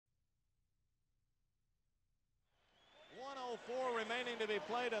2:04 remaining to be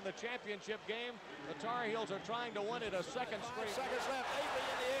played in the championship game. The Tar Heels are trying to win it a second straight. Seconds left. Avery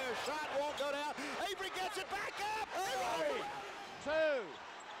in the air. Shot won't go down. Avery gets it back up. 3, 2,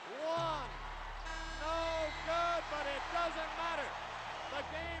 1. No good, but it doesn't matter. The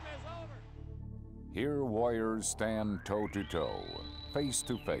game is over. Here warriors stand toe-to-toe,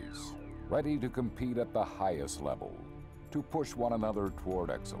 face-to-face, ready to compete at the highest level, to push one another toward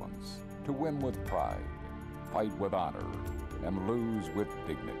excellence, to win with pride, fight with honor, and lose with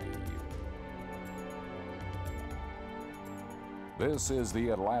dignity. This is the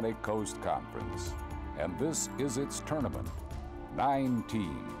Atlantic Coast Conference, and this is its tournament. 9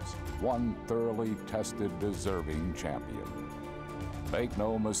 teams, one thoroughly tested, deserving champion. Make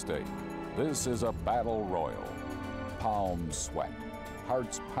no mistake, this is a battle royal. Palms sweat,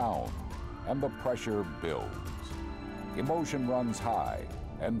 hearts pound, and the pressure builds. Emotion runs high,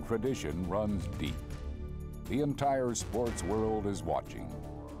 and tradition runs deep. The entire sports world is watching.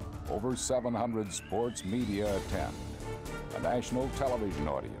 Over 700 sports media attend, a national television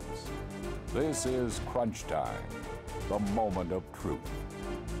audience. This is crunch time, the moment of truth,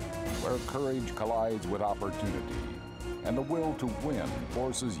 where courage collides with opportunity, and the will to win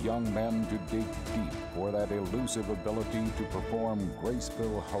forces young men to dig deep for that elusive ability to perform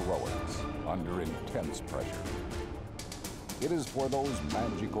graceful heroics under intense pressure. It is for those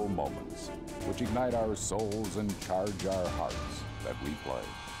magical moments which ignite our souls and charge our hearts that we play.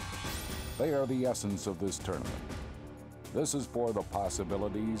 They are the essence of this tournament. This is for the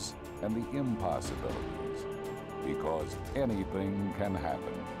possibilities and the impossibilities, because anything can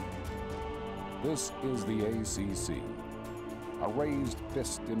happen. This is the ACC, a raised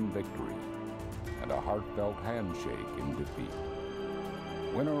fist in victory and a heartfelt handshake in defeat.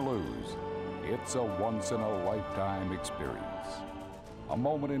 Win or lose, it's a once-in-a-lifetime experience, a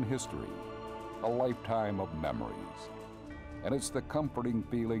moment in history, a lifetime of memories. And it's the comforting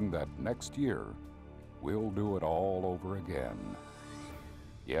feeling that next year, we'll do it all over again.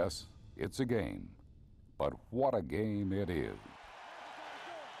 Yes, it's a game, but what a game it is.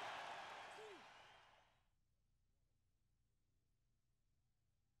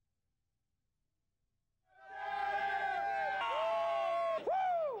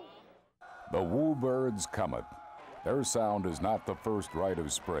 The woo birds cometh. Their sound is not the first rite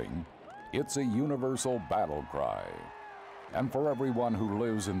of spring. It's a universal battle cry. And for everyone who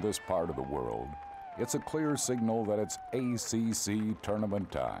lives in this part of the world, it's a clear signal that it's ACC tournament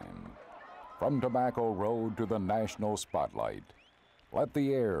time. From Tobacco Road to the national spotlight, let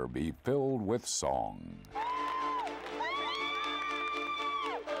the air be filled with song.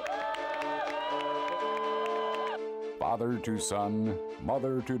 Father to son,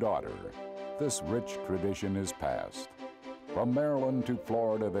 mother to daughter, this rich tradition is passed. From Maryland to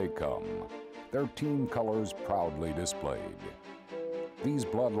Florida they come, their team colors proudly displayed. These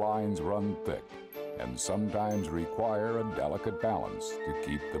bloodlines run thick and sometimes require a delicate balance to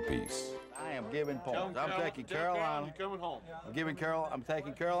keep the peace. I am giving points. I'm taking Carolina. You're coming home. I'm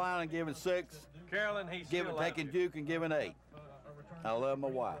taking Carolina and giving 6. Carolyn, he's taking Duke and giving 8. I love my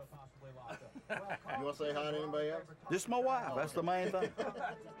wife. You want to say hi to anybody else? Just my wife. That's the main thing.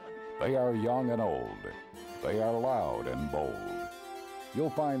 They are young and old. They are loud and bold.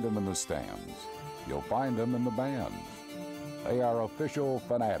 You'll find them in the stands. You'll find them in the bands. They are official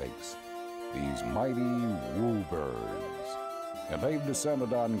fanatics, these mighty woo birds. And they've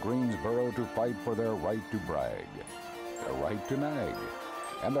descended on Greensboro to fight for their right to brag, their right to nag,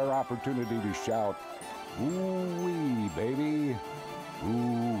 and their opportunity to shout, "Ooh-wee, baby,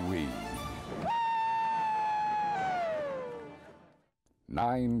 ooh-wee."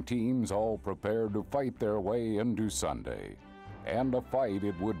 9 teams all prepared to fight their way into Sunday. And a fight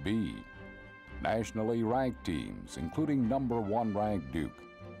it would be. Nationally ranked teams, including #1 ranked Duke,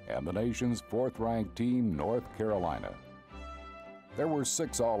 and the nation's 4th ranked team, North Carolina. There were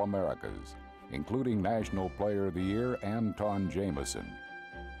 6 All-Americas, including National Player of the Year Antawn Jamison.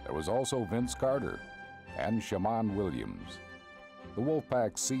 There was also Vince Carter and Shaman Williams. The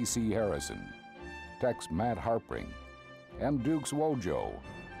Wolfpack's C.C. Harrison, Tech's Matt Harpring, and Duke's Wojo,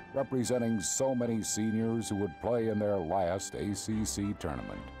 representing so many seniors who would play in their last ACC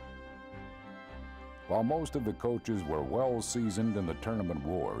tournament. While most of the coaches were well seasoned in the tournament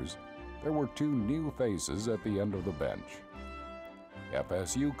wars, there were 2 new faces at the end of the bench.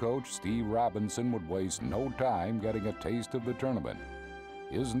 FSU coach Steve Robinson would waste no time getting a taste of the tournament.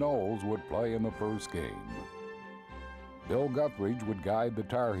 His Noles would play in the first game. Bill Guthridge would guide the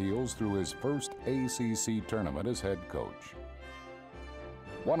Tar Heels through his first ACC tournament as head coach.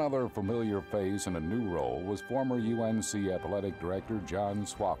 One other familiar face in a new role was former UNC athletic director John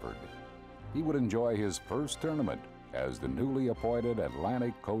Swafford. He would enjoy his first tournament as the newly appointed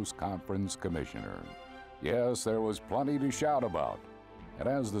Atlantic Coast Conference Commissioner. Yes, there was plenty to shout about. And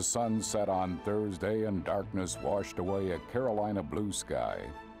as the sun set on Thursday and darkness washed away a Carolina blue sky,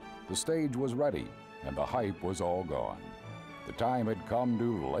 the stage was ready and the hype was all gone. The time had come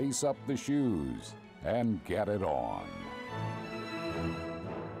to lace up the shoes and get it on.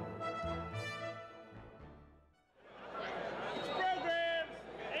 Programs,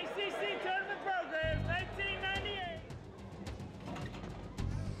 ACC Tournament Programs, 1998.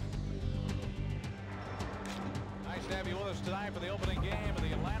 Nice to have you with us tonight for the opening game of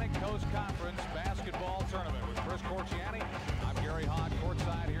the Atlantic Coast Conference Basketball Tournament. With Chris Corciani, I'm Gary Hahn,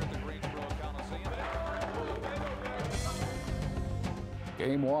 courtside here at the Greensboro Coliseum.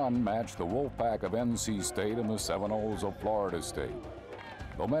 Game 1 matched the Wolfpack of NC State and the Seminoles of Florida State.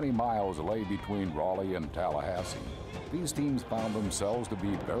 Though many miles lay between Raleigh and Tallahassee, these teams found themselves to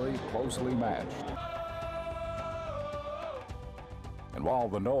be very closely matched. And while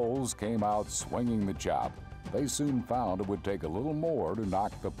the Noles came out swinging the chop, they soon found it would take a little more to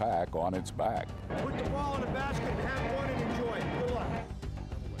knock the Pack on its back. Put the ball in the basket and have one and enjoy it. Good luck.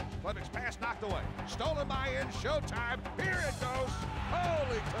 Fleming's pass knocked away. Stolen by in. Showtime. Here it goes.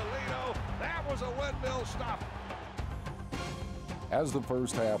 Holy Toledo. That was a windmill stop. As the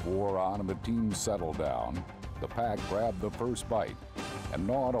first half wore on and the team settled down, the Pack grabbed the first bite and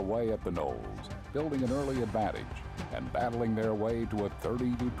gnawed away at the Noles, building an early advantage and battling their way to a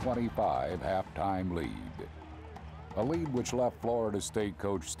 30-25 halftime lead. A lead which left Florida State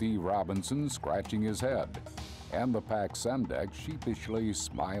coach Steve Robinson scratching his head, and the Pack Sendek sheepishly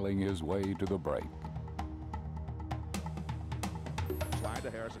smiling his way to the break. Slide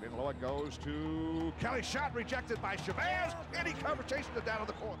to Harrison. In low it goes to Kelly. Shot rejected by Chavez. Any cover chasing it down in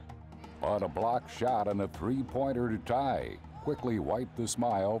the corner. But a blocked shot and a three-pointer to tie quickly wiped the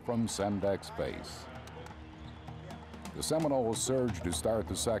smile from Sendek's face. The Seminoles' surge to start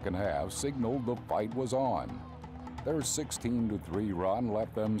the second half signaled the fight was on. Their 16-3 run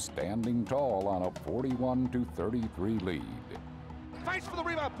left them standing tall on a 41-33 lead. Fights for the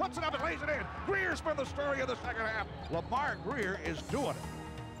rebound, puts it up and lays it in. Greer's been the story of the second half. Lamar Greer is doing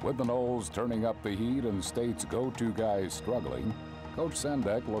it. With the Noles turning up the heat and State's go-to guys struggling, Coach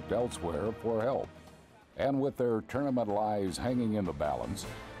Sendek looked elsewhere for help. And with their tournament lives hanging in the balance,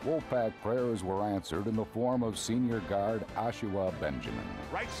 Wolfpack prayers were answered in the form of senior guard Ashua Benjamin.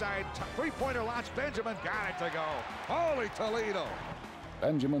 Right side, three-pointer launch. Benjamin got it to go. Holy Toledo.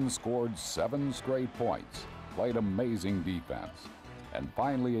 Benjamin scored 7 straight points, played amazing defense, and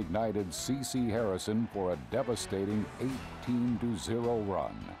finally ignited C.C. Harrison for a devastating 18-0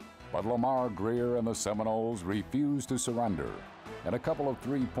 run. But Lamar Greer and the Seminoles refused to surrender, and a couple of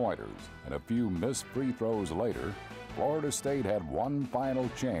three-pointers and a few missed free throws later, Florida State had one final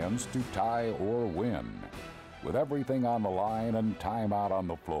chance to tie or win. With everything on the line and timeout on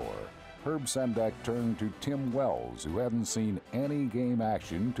the floor, Herb Sendek turned to Tim Wells, who hadn't seen any game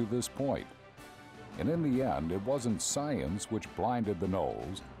action to this point. And in the end, it wasn't science which blinded the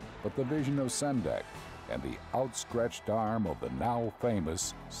Noles, but the vision of Sendek and the outstretched arm of the now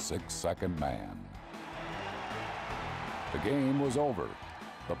famous 6-second man. The game was over.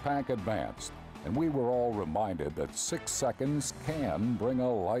 The Pack advanced, and we were all reminded that 6 seconds can bring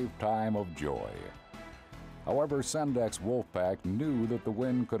a lifetime of joy. However, Sendek's Wolfpack knew that the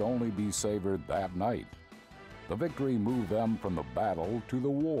win could only be savored that night. The victory moved them from the battle to the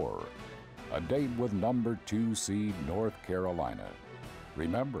war, a date with number 2 seed North Carolina.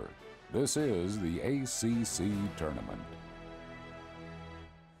 Remember, this is the ACC tournament.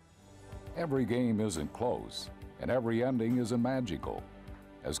 Every game isn't close, and every ending isn't magical,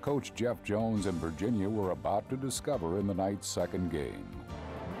 as Coach Jeff Jones and Virginia were about to discover in the night's second game.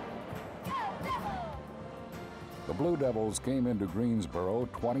 The Blue Devils came into Greensboro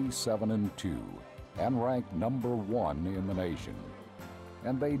 27-2 and ranked number 1 in the nation,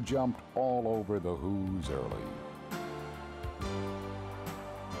 and they jumped all over the Hoos early.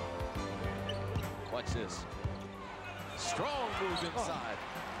 Watch this. Strong move inside.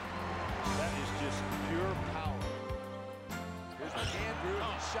 That is just pure power. Here's McAndrew,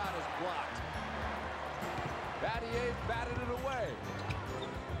 and the shot is blocked. Battier batted it away.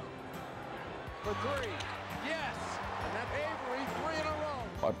 For 3. Yes! And that Avery 3 in a row.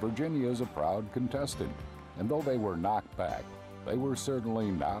 But Virginia is a proud contestant, and though they were knocked back, they were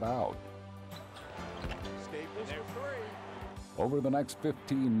certainly not out. Staples for 3. Over the next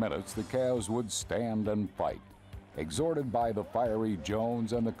 15 minutes, the Cavs would stand and fight, exhorted by the fiery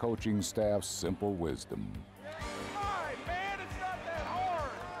Jones and the coaching staff's simple wisdom. Hi, man, it's not that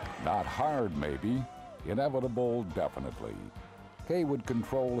hard. Not hard, maybe. Inevitable, definitely. Kay would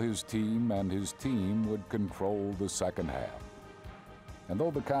control his team, and his team would control the second half. And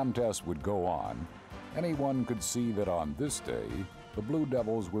though the contest would go on, anyone could see that on this day, the Blue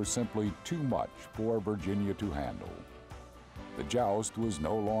Devils were simply too much for Virginia to handle. The joust was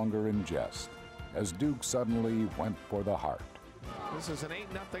no longer in jest, as Duke suddenly went for the heart. This is an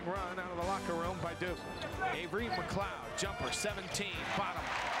 8-0 run out of the locker room by Duke. Avery McLeod, jumper 17, bottom.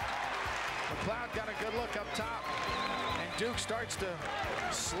 McLeod got a good look up top, and Duke starts to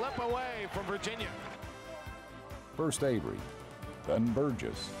slip away from Virginia. First Avery, then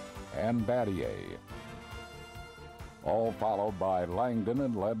Burgess, and Battier. All followed by Langdon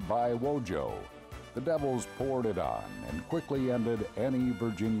and led by Wojo. The Devils poured it on and quickly ended any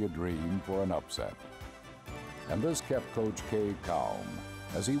Virginia dream for an upset. And this kept Coach K calm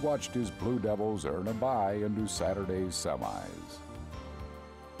as he watched his Blue Devils earn a bye into Saturday's semis.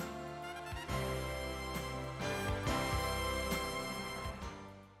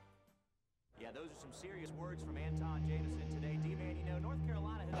 Yeah, those are some serious words from Antawn Jamison today. D-Man, you know, North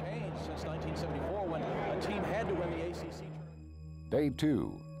Carolina has changed since 1974 when a team had to win the ACC tournament. Day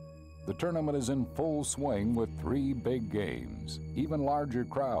 2. The tournament is in full swing with 3 big games, even larger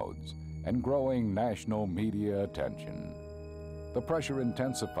crowds, and growing national media attention. The pressure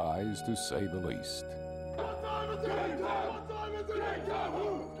intensifies, to say the least.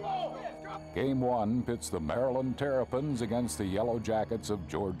 Game 1 pits the Maryland Terrapins against the Yellow Jackets of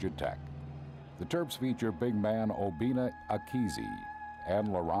Georgia Tech. The Terps feature big man Obinna Akizi and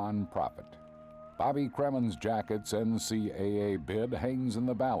LaRon Profit. Bobby Cremen's Jackets' NCAA bid hangs in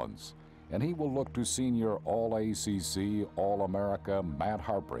the balance, and he will look to senior All-ACC, All-America Matt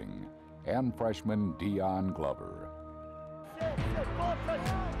Harpring and freshman Dion Glover. Ball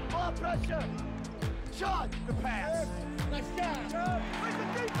pressure! Ball pressure! Shot! The pass! Nice job!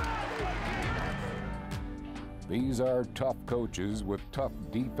 These are tough coaches with tough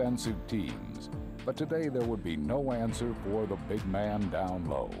defensive teams, but today there would be no answer for the big man down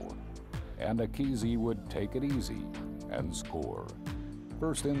low. And Akizi would take it easy and score.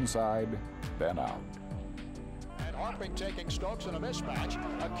 First inside, then out. And Harpring taking Stokes in a mismatch.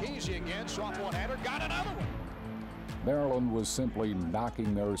 Akizi again, soft one-hander, got another one. Maryland was simply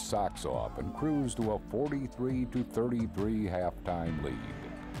knocking their socks off and cruised to a 43-33 halftime lead,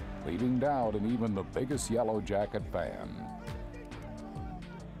 leaving doubt in even the biggest Yellow Jacket fan.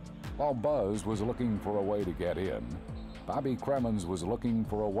 While Buzz was looking for a way to get in, Bobby Cremens was looking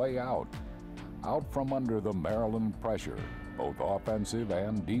for a way out from under the Maryland pressure, both offensive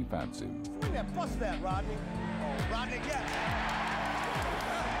and defensive. Swing that, bust that, Rodney. Oh, Rodney, get him!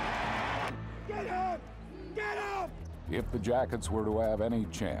 Get him! If the Jackets were to have any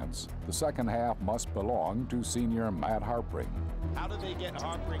chance, the second half must belong to senior Matt Harpring. How do they get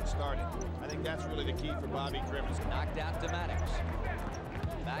Harpring started? I think that's really the key for Bobby Cremens. Knocked out to Maddox.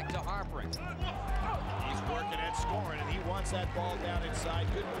 Back to Harpring. He's working and scoring, and he wants that ball down inside.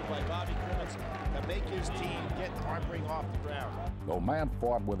 Good move by Bobby Cremens to make his team get Harpring off the ground. Though Matt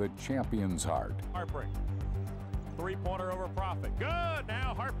fought with a champion's heart. Harpring. Three-pointer over Profit. Good.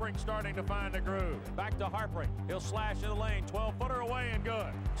 Now Harpring starting to find the groove. Back to Harpring. He'll slash in the lane. 12-footer away and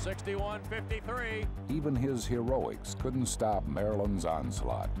good. 61-53. Even his heroics couldn't stop Maryland's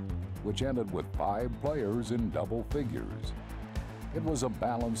onslaught, which ended with 5 players in double figures. It was a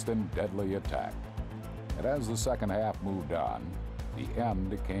balanced and deadly attack. And as the second half moved on, the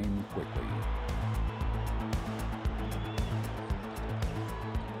end came quickly.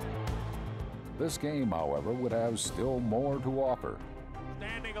 This game, however, would have still more to offer.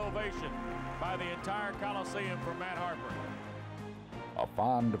 Standing ovation by the entire Coliseum for Matt Harpring. A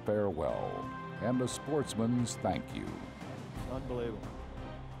fond farewell and a sportsman's thank you. Unbelievable.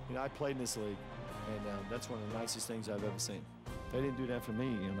 You know, I played in this league, and that's one of the nicest things I've ever seen. They didn't do that for me,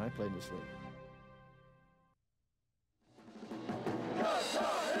 and I played in this league.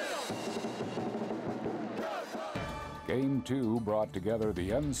 Game 2 brought together the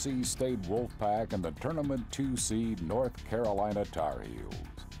NC State Wolfpack and the Tournament 2 seed North Carolina Tar Heels.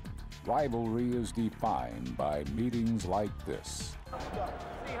 Rivalry is defined by meetings like this.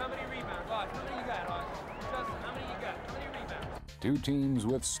 See how many rebounds, How many you got, Justin, how many you got? How many rebounds? 2 teams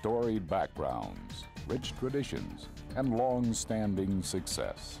with storied backgrounds, rich traditions, and long-standing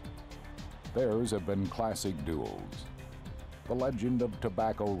success. Theirs have been classic duels. The legend of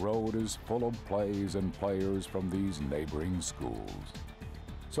Tobacco Road is full of plays and players from these neighboring schools.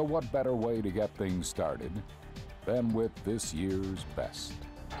 So what better way to get things started than with this year's best?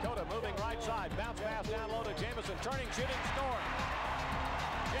 Dakota moving right side, bounce pass down low to Jamison, turning, shooting, scoring.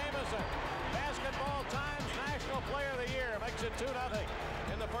 Jamison Basketball Times National Player of the Year makes it 2-0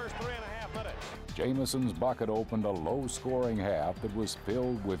 in the first 3.5 minutes. Jamison's bucket opened a low-scoring half that was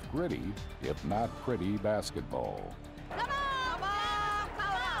filled with gritty, if not pretty, basketball. Come on!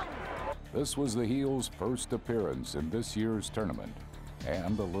 Come on! This was the Heels' first appearance in this year's tournament,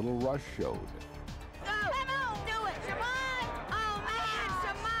 and a little rush showed. Go! Come on! Do it, Shimon! Oh, man,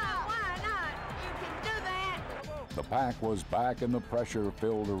 Shimon! Why not? You can do that! The Pack was back in the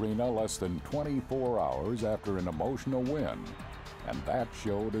pressure-filled arena less than 24 hours after an emotional win, and that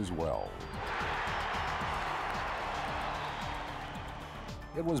showed as well.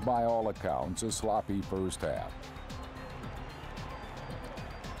 It was by all accounts a sloppy first half.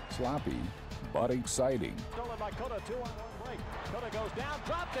 Sloppy, but exciting. Stolen by Cota, 2-on-1 break. Cota goes down,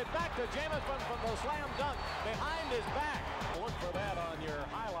 drops it back to Jamison from the slam dunk behind his back. Look for that on your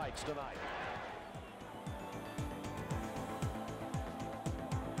highlights tonight.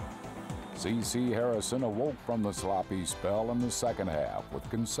 C.C. Harrison awoke from the sloppy spell in the second half with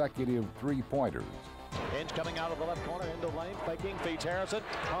consecutive three-pointers. Inch coming out of the left corner into lane, faking, feeds Harrison,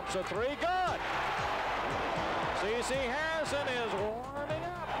 pumps a three, good! C.C. Harrison is warming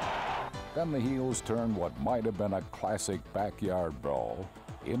up. Then the Heels turned what might have been a classic backyard brawl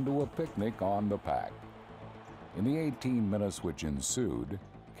into a picnic on the Pack. In the 18 minutes which ensued,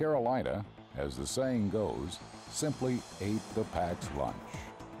 Carolina, as the saying goes, simply ate the Pack's lunch.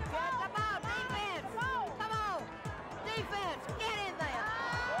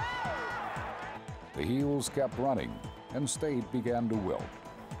 The Heels kept running, and State began to wilt.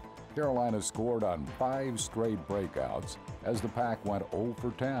 Carolina scored on 5 straight breakouts as the Pack went 0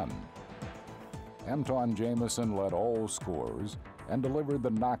 for 10. Antawn Jamison led all scorers and delivered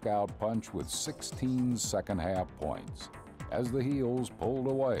the knockout punch with 16 second-half points as the Heels pulled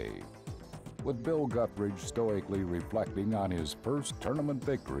away, with Bill Guthridge stoically reflecting on his first tournament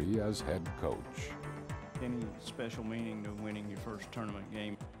victory as head coach. Any special meaning to winning your first tournament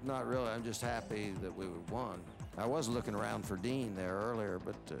game? Not really. I'm just happy that we won. I was looking around for Dean there earlier,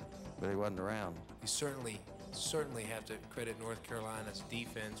 but he wasn't around. You certainly have to credit North Carolina's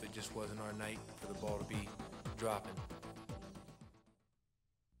defense. It just wasn't our night for the ball to be dropping.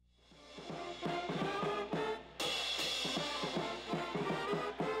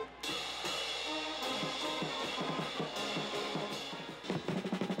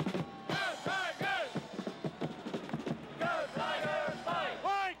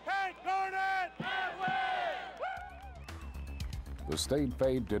 The State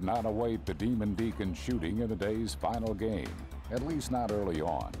fate did not await the Demon Deacon shooting in the day's final game, at least not early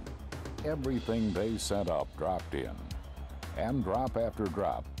on. Everything they sent up dropped in. And drop after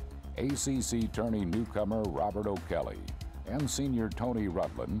drop, ACC tourney newcomer Robert O'Kelly and senior Tony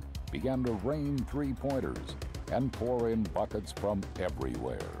Rutland began to rain three-pointers and pour in buckets from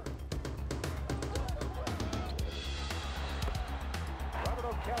everywhere. Robert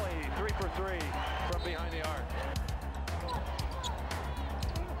O'Kelly, 3 for 3 from behind the arc.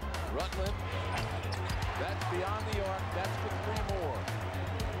 Rutland, that's beyond the arc, that's for 3 more.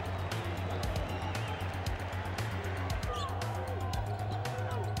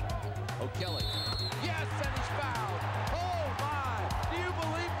 O'Kelly, yes, and he's fouled. Oh my, do you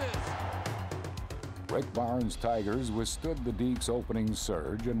believe this? Rick Barnes' Tigers withstood the Deacs' opening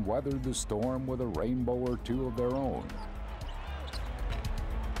surge and weathered the storm with a rainbow or two of their own.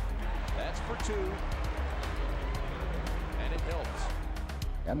 That's for 2, and it helps.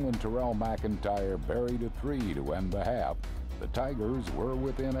 And when Terrell McIntyre buried a 3 to end the half, the Tigers were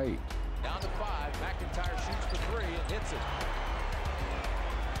within 8. Down to 5, McIntyre shoots for 3 and hits it.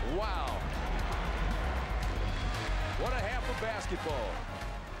 Wow. What a half of basketball.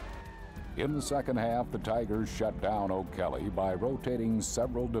 In the second half, the Tigers shut down O'Kelly by rotating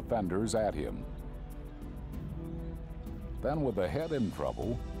several defenders at him. Then with the head in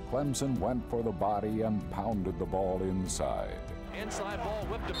trouble, Clemson went for the body and pounded the ball inside. Inside ball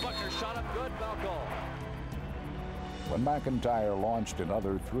whipped to Buckner, shot up good, foul call. When McIntyre launched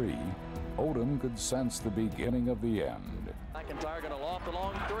another 3, Odom could sense the beginning of the end. McIntyre going to loft a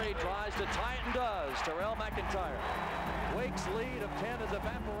long 3, tries to tie it and does. Terrell McIntyre. Wake's lead of 10 is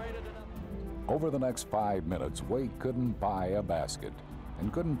evaporated. Over the next 5 minutes, Wake couldn't buy a basket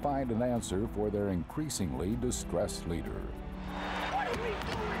and couldn't find an answer for their increasingly distressed leader.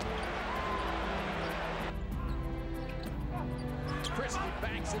 Christie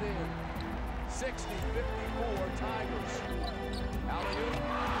banks it in. 60-54 Tigers. Alley-oop.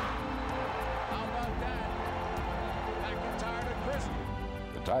 How about that? McIntyre to Christie.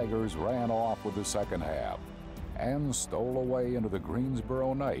 The Tigers ran off with the second half and stole away into the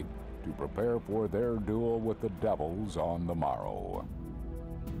Greensboro night to prepare for their duel with the Devils on the morrow.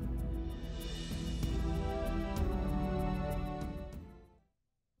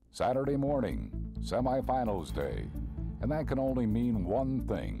 Saturday morning, semifinals day, and that can only mean one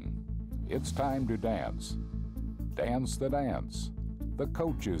thing. It's time to dance. Dance the dance. The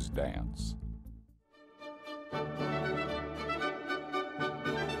coaches dance.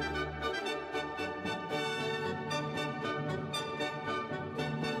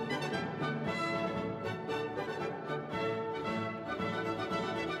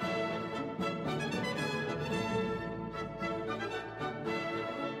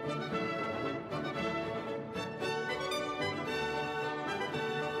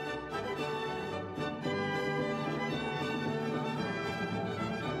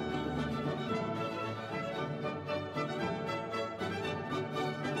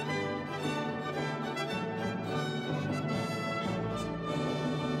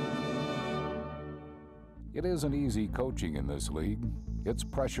 It isn't easy coaching in this league. It's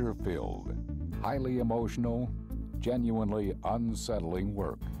pressure-filled, highly emotional, genuinely unsettling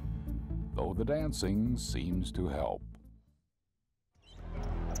work, though the dancing seems to help.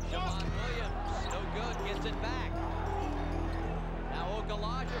 Shawn Williams, no good, gets it back. Now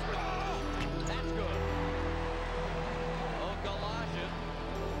Okalaja, that's good. Okalaja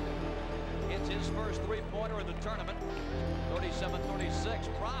hits his first three-pointer of the tournament. 37-36,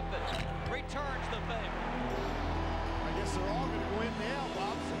 Profit returns the favor. I guess they're all going to go in now,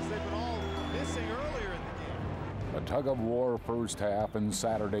 Bob, since they've been all missing earlier in the game. A tug-of-war first half in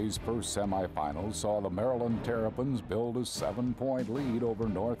Saturday's first semifinal saw the Maryland Terrapins build a 7-point lead over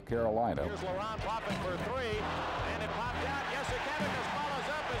North Carolina. Here's LaRon popping for three, and it popped out. Yes, Aganicus follows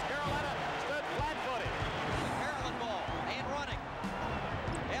up as Carolina stood flat-footed. Maryland ball, and running.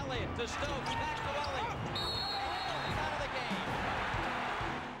 Elliot to Stokes, back to Elliot. Out of the game.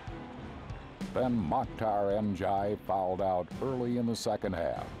 Then Mokhtar Njai fouled out early in the second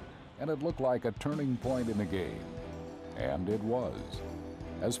half, and it looked like a turning point in the game. And it was,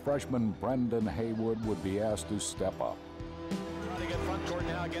 as freshman Brendan Haywood would be asked to step up. Trying to get front court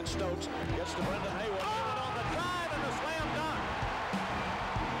now against Stokes. Gets to Brendan Haywood. On the drive and a slam dunk.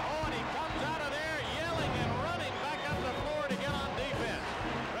 Oh, and he comes out of there yelling and running back up the floor to get on defense.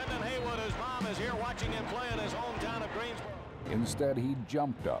 Brendan Haywood, his mom is here watching him play in his hometown of Greensboro. Instead, he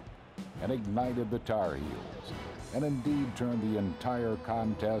jumped up and ignited the Tar Heels, and indeed turned the entire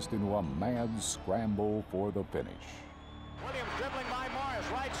contest into a mad scramble for the finish. Williams dribbling by Morris,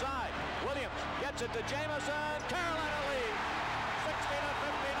 right side. Williams gets it to Jamison. Carolina leads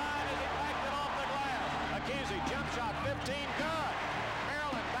 60-59 as he backed it off the glass. Akizi, jump shot, 15, good.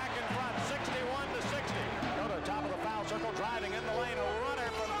 Maryland back in front, 61-60. Go to the top of the foul circle, driving in the lane. A runner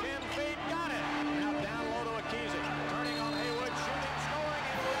from 10 feet, got it. Now down low to Akizi. Turning on Haywood, shooting, scoring,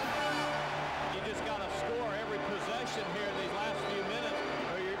 and you just got to score every possession here in these last few minutes,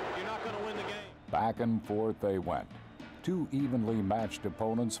 or you're not going to win the game. Back and forth they went. Two evenly matched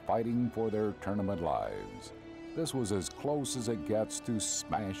opponents fighting for their tournament lives. This was as close as it gets to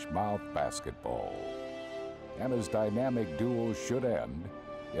smash-mouth basketball. And as dynamic duels should end,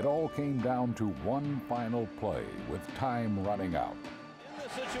 it all came down to one final play with time running out. In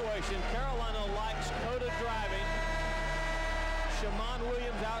this situation, Carolina likes Cota driving. Shawn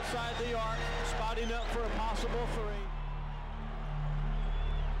Williams outside the arc, spotting up for a possible three.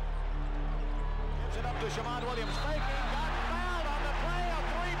 Gives it up to Shawn Williams, faking, got fouled on the play, a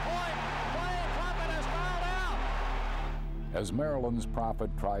three-point play. Profit has fouled out. As Maryland's Prophet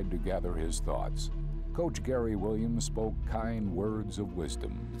tried to gather his thoughts, Coach Gary Williams spoke kind words of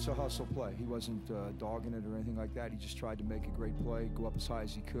wisdom. It's a hustle play. He wasn't dogging it or anything like that. He just tried to make a great play, go up as high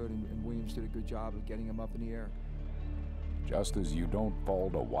as he could, and Williams did a good job of getting him up in the air. Just as you don't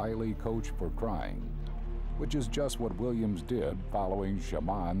fault a wily coach for trying, which is just what Williams did following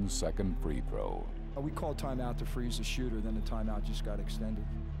Shaman's second free throw. We called timeout to freeze the shooter, then the timeout just got extended.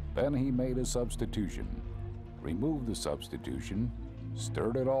 Then he made a substitution, removed the substitution,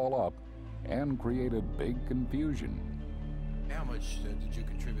 stirred it all up, and created big confusion. How much did you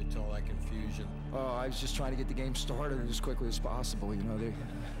contribute to all that confusion? I was just trying to get the game started as quickly as possible, you know.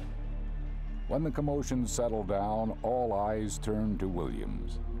 When the commotion settled down, all eyes turned to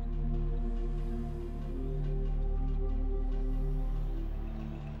Williams.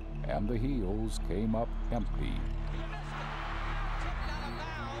 And the Heels came up empty.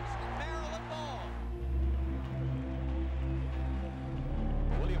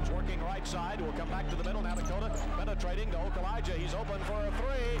 Williams working right side, will come back to the middle. Now Dakota penetrating to Okalaja. He's open for a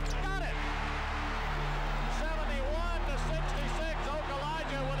three. Got it! 71-66.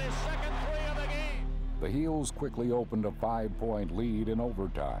 Okalaja with his second three of the game. The Heels quickly opened a 5-point lead in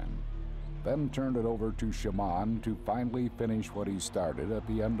overtime, then turned it over to Shaman to finally finish what he started at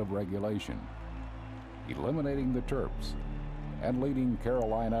the end of regulation, eliminating the Terps and leading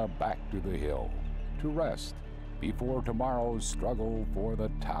Carolina back to the hill to rest before tomorrow's struggle for the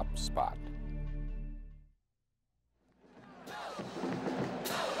top spot.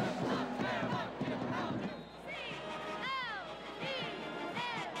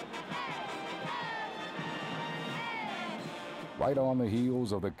 Right on the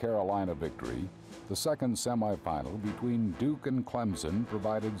heels of the Carolina victory, the second semifinal between Duke and Clemson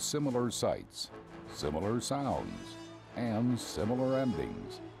provided similar sights, similar sounds, and similar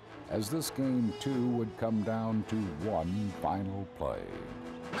endings, as this game too would come down to one final play.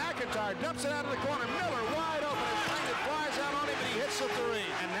 McIntyre dumps it out of the corner. Miller wide open. His finger flies out on him, and he hits the three.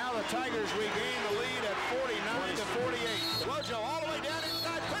 And now the Tigers regain the lead at 49 to 48. Rojo all the way down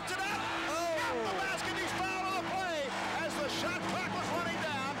inside, puts it up. Got the basket. He's fouled on the play. As the shot clock was running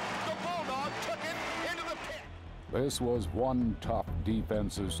down, the Bulldog took it into the pit. This was one tough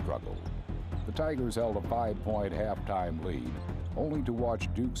defensive struggle. The Tigers held a 5-point halftime lead, only to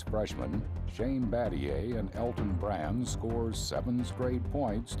watch Duke's freshmen Shane Battier and Elton Brand score 7 straight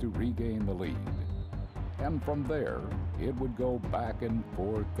points to regain the lead. And from there, it would go back and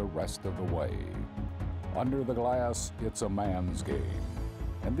forth the rest of the way. Under the glass, it's a man's game,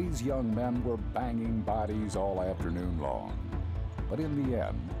 and these young men were banging bodies all afternoon long. But in the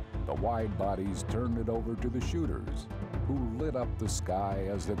end, the wide bodies turned it over to the shooters, who lit up the sky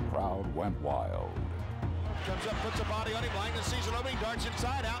as the crowd went wild. Comes up, puts a body on him, Langdon sees an opening, darts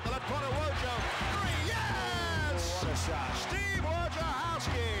inside, out in the left corner, Rojo. Three, yes! What a shot. Steve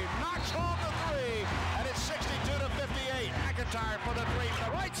Wojciechowski knocks home the three, and it's 62 to 58. McIntyre for the three. The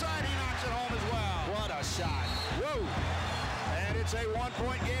right side, he knocks it home as well. What a shot. Whoa. And it's a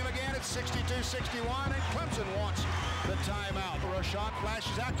one-point game again. It's 62-61, and Clemson wants the timeout. Roshown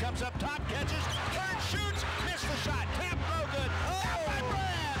flashes out, comes up top, catches, turns, shoots, missed the shot. Tap, no good. Oh, and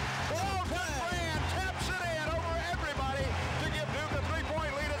Brand! Oh, Brand taps it in over everybody to give Duke a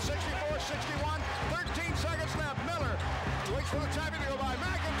three-point lead at 64-61. 13 seconds left. Miller waits for the champion to go by.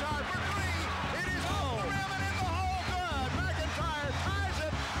 McIntyre for three. It is off the rim and in the hole. Good. McIntyre ties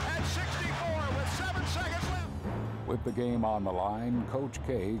it at 64 with 7 seconds left. With the game on the line, Coach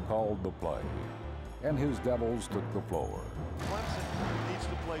K called the play, and his Devils took the floor. Clemson needs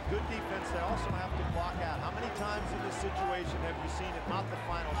to play good defense. They also have to block out. How many times in this situation have you seen it? Not the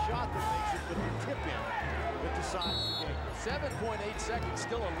final shot that makes it, but the tip-in that decides the game. 7.8 seconds,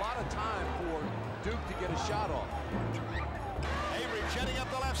 still a lot of time for Duke to get a shot off. Avery jetting up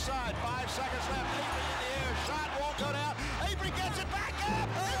the left side. 5 seconds left. Avery in the air. Shot won't go down. Avery gets it back up.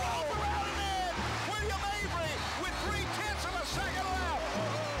 He rolls around and in. William Avery with 3/10 of a second left.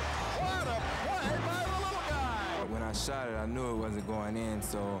 What a play by the little guy. When I shot it, I knew it wasn't going in,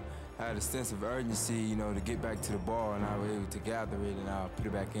 so I had a sense of urgency, you know, to get back to the ball, and I was able to gather it and I'll put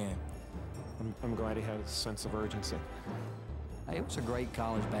it back in. I'm glad he had a sense of urgency. It was a great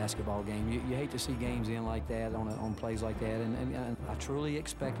college basketball game. You hate to see games in like that, on plays like that, and I truly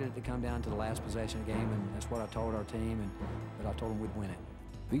expected it to come down to the last possession of the game, and that's what I told our team, and that I told them we'd win it.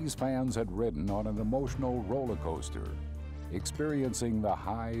 These fans had ridden on an emotional roller coaster, experiencing the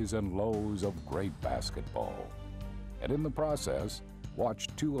highs and lows of great basketball, and in the process,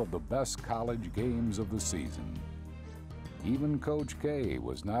 watched 2 of the best college games of the season. Even Coach K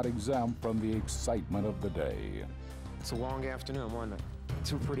was not exempt from the excitement of the day. It's a long afternoon, wasn't it?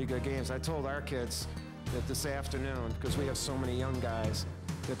 2 pretty good games. I told our kids that this afternoon, because we have so many young guys,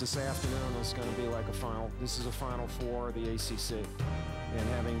 that this afternoon is going to be like a final. This is a Final Four of the ACC. And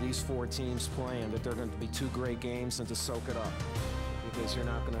having these 4 teams playing, that they're going to be 2 great games and to soak it up. Because you're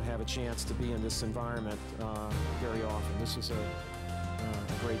not going to have a chance to be in this environment very often. This is a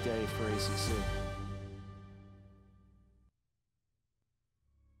great day for ACC.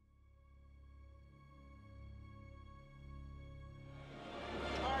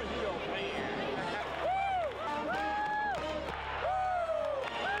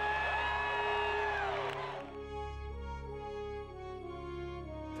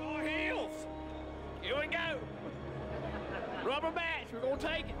 Rubber match, we're gonna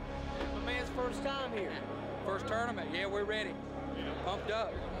take it. My man's first time here. First tournament, yeah, we're ready. Pumped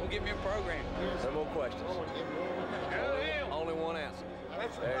up. Don't give me a program. No more questions. Only one answer.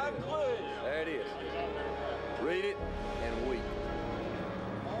 There it is. Read it and weep.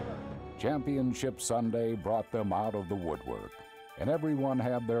 Championship Sunday brought them out of the woodwork, and everyone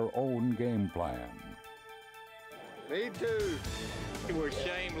had their own game plan. Me too. We're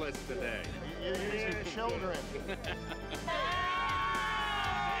shameless today. You're using children.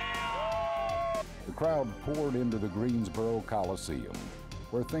 The crowd poured into the Greensboro Coliseum,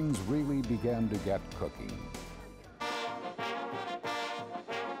 where things really began to get cooking.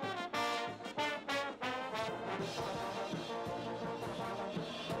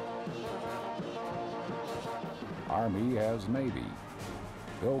 Army has Navy.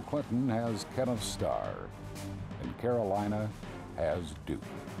 Bill Clinton has Kenneth Starr. And Carolina has Duke.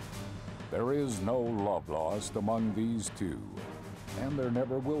 There is no love lost among these two, and there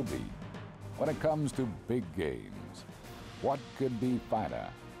never will be. When it comes to big games, what could be finer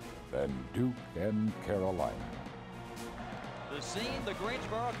than Duke and Carolina? The scene, the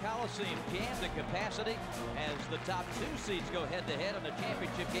Greensboro Coliseum, jammed to capacity as the top two seeds go head-to-head in the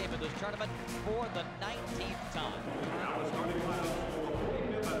championship game of this tournament for the 19th time. Now the starting lineup for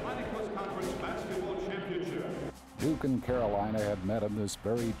the Atlantic Coast Conference Basketball Championship. Duke and Carolina had met in this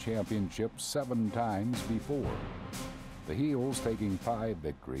very championship 7 times before. The Heels taking 5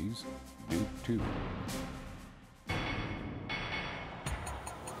 victories, Duke 2.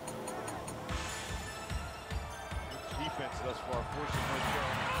 Defense thus far forcing North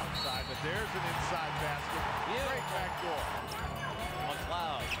Carolina outside, but there's an inside basket. Great backdoor.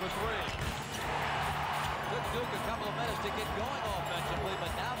 McLeod for 3. Took Duke a couple of minutes to get going offensively, but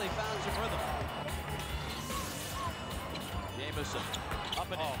now they found some rhythm. Jamison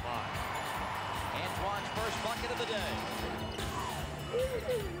up and in. Oh my. Antoine's first bucket of the day.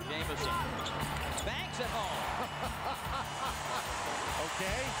 Jamison banks at home.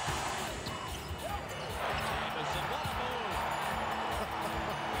 Okay. Jamison, what a move.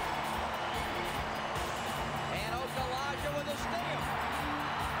 And Okalaja with a steal.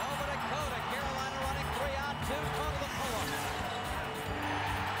 Over to Dakota. Carolina running 3 out, 2 front of the floor.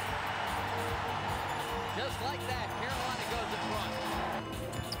 Just like that, Carolina goes in front.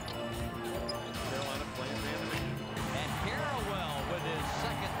 Carolina playing man-to-man. And Carrawell with his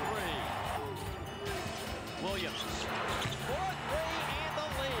second 3. Williams, 4-3 and the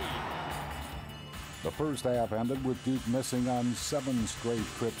lead. The first half ended with Duke missing on 7 straight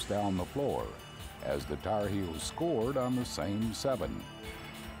trips down the floor, as the Tar Heels scored on the same 7.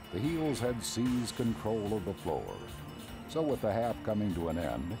 The Heels had seized control of the floor. So with the half coming to an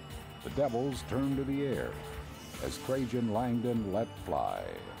end, the Devils turned to the air as Trajan Langdon let fly.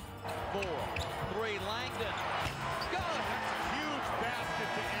 4-3 Langdon. Good. That's a huge basket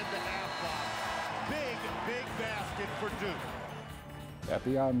to end the half block. Big basket for Duke. At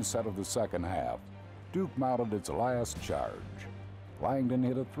the onset of the second half, Duke mounted its last charge. Langdon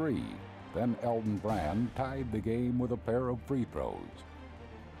hit a 3, then Eldon Brand tied the game with a pair of free throws.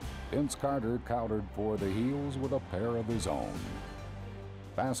 Vince Carter countered for the Heels with a pair of his own.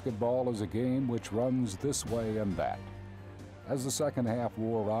 Basketball is a game which runs this way and that. As the second half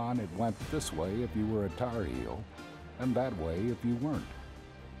wore on, it went this way if you were a Tar Heel, and that way if you weren't.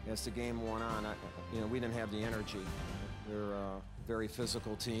 As the game went on, we didn't have the energy. We're a very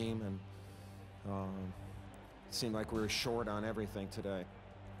physical team, and it seemed like we were short on everything today.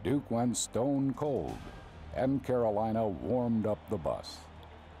 Duke went stone cold, and Carolina warmed up the bus,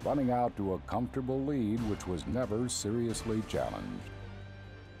 running out to a comfortable lead which was never seriously challenged.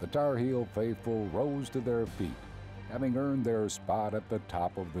 The Tar Heel faithful rose to their feet, having earned their spot at the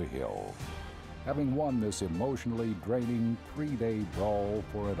top of the hill, having won this emotionally draining 3-day brawl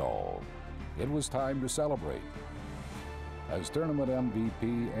for it all. It was time to celebrate. As tournament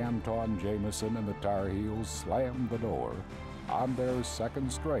MVP Antawn Jamison and the Tar Heels slammed the door on their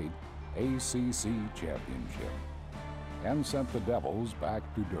second straight ACC championship and sent the Devils back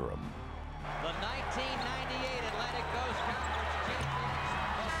to Durham. The 1998 Atlantic Coast Conference champions,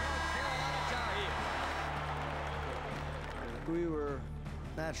 the North Carolina Tar Heels. We were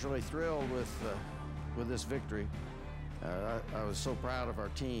naturally thrilled with this victory. I was so proud of our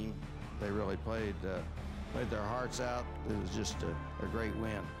team. They really played their hearts out. It was just a great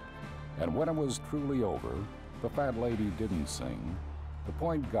win. And when it was truly over, the fat lady didn't sing. The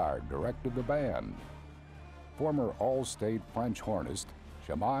point guard directed the band. Former All-State French hornist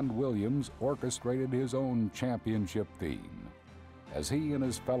Chamond Williams orchestrated his own championship theme as he and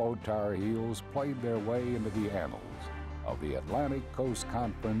his fellow Tar Heels played their way into the annals of the Atlantic Coast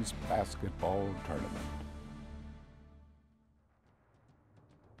Conference basketball tournament.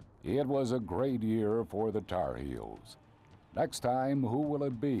 It was a great year for the Tar Heels. Next time, who will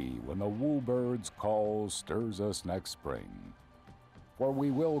it be when the Woo Birds' call stirs us next spring? For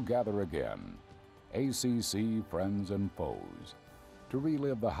we will gather again, ACC friends and foes, to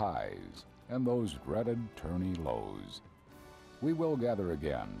relive the highs and those dreaded tourney lows. We will gather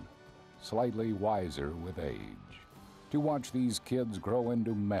again, slightly wiser with age, to watch these kids grow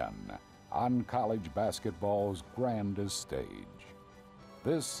into men on college basketball's grandest stage.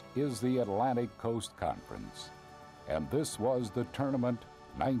 This is the Atlantic Coast Conference, and this was the Tournament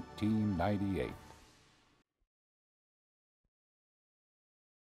 1998.